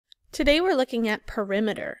Today we're looking at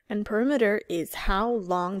perimeter, and perimeter is how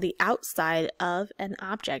long the outside of an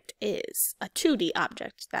object is, a 2D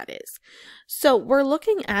object that is. So we're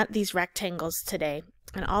looking at these rectangles today,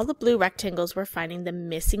 and all the blue rectangles we're finding the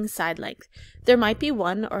missing side length. There might be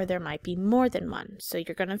one or there might be more than one, so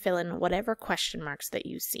you're going to fill in whatever question marks that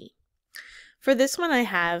you see. For this one I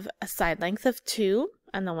have a side length of 2,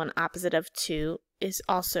 and the one opposite of 2 is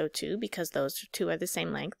also 2 because those two are the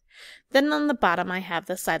same length. Then on the bottom I have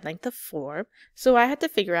the side length of 4, so I had to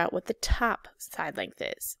figure out what the top side length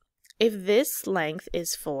is. If this length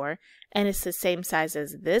is 4 and it's the same size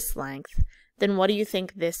as this length, then what do you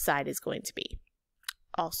think this side is going to be?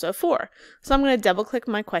 Also 4. So I'm going to double click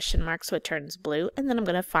my question mark so it turns blue, and then I'm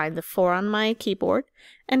going to find the 4 on my keyboard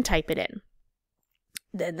and type it in.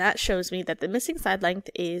 Then that shows me that the missing side length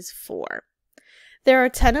is 4. There are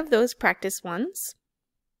 10 of those practice ones,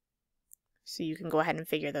 so you can go ahead and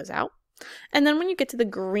figure those out. And then when you get to the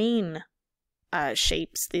green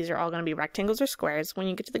shapes, these are all going to be rectangles or squares. When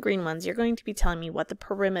you get to the green ones, you're going to be telling me what the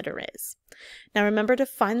perimeter is. Now remember, to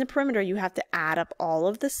find the perimeter, you have to add up all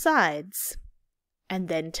of the sides and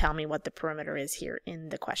then tell me what the perimeter is here in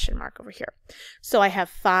the question mark over here. So I have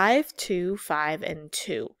 5, 2, 5, and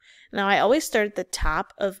 2. Now I always start at the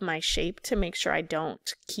top of my shape to make sure I don't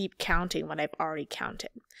keep counting what I've already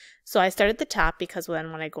counted. So I start at the top because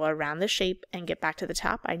then when I go around the shape and get back to the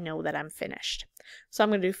top, I know that I'm finished. So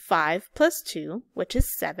I'm going to do 5 plus 2, which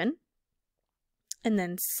is 7. And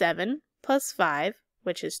then 7 plus 5,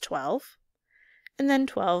 which is 12. And then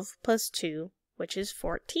 12 plus 2, which is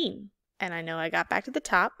 14. And I know I got back to the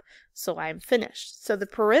top, so I'm finished. So the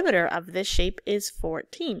perimeter of this shape is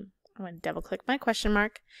 14. I'm going to double click my question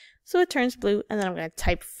mark so it turns blue, and then I'm going to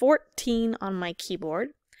type 14 on my keyboard,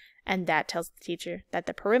 and that tells the teacher that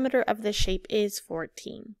the perimeter of this shape is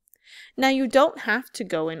 14. Now you don't have to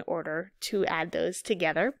go in order to add those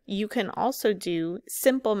together. You can also do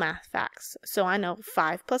simple math facts. So I know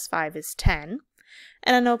 5 plus 5 is 10,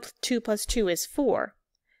 and I know 2 plus 2 is 4.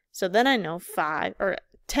 So then I know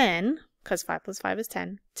 10, because 5 plus 5 is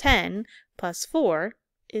 10, 10 plus 4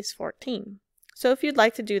 is 14. So if you'd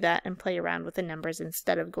like to do that and play around with the numbers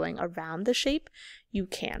instead of going around the shape, you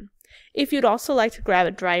can. If you'd also like to grab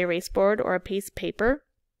a dry erase board or a piece of paper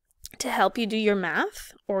to help you do your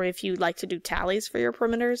math, or if you'd like to do tallies for your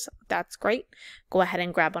perimeters, that's great. Go ahead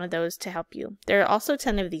and grab one of those to help you. There are also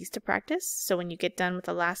 10 of these to practice, so when you get done with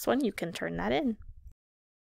the last one, you can turn that in.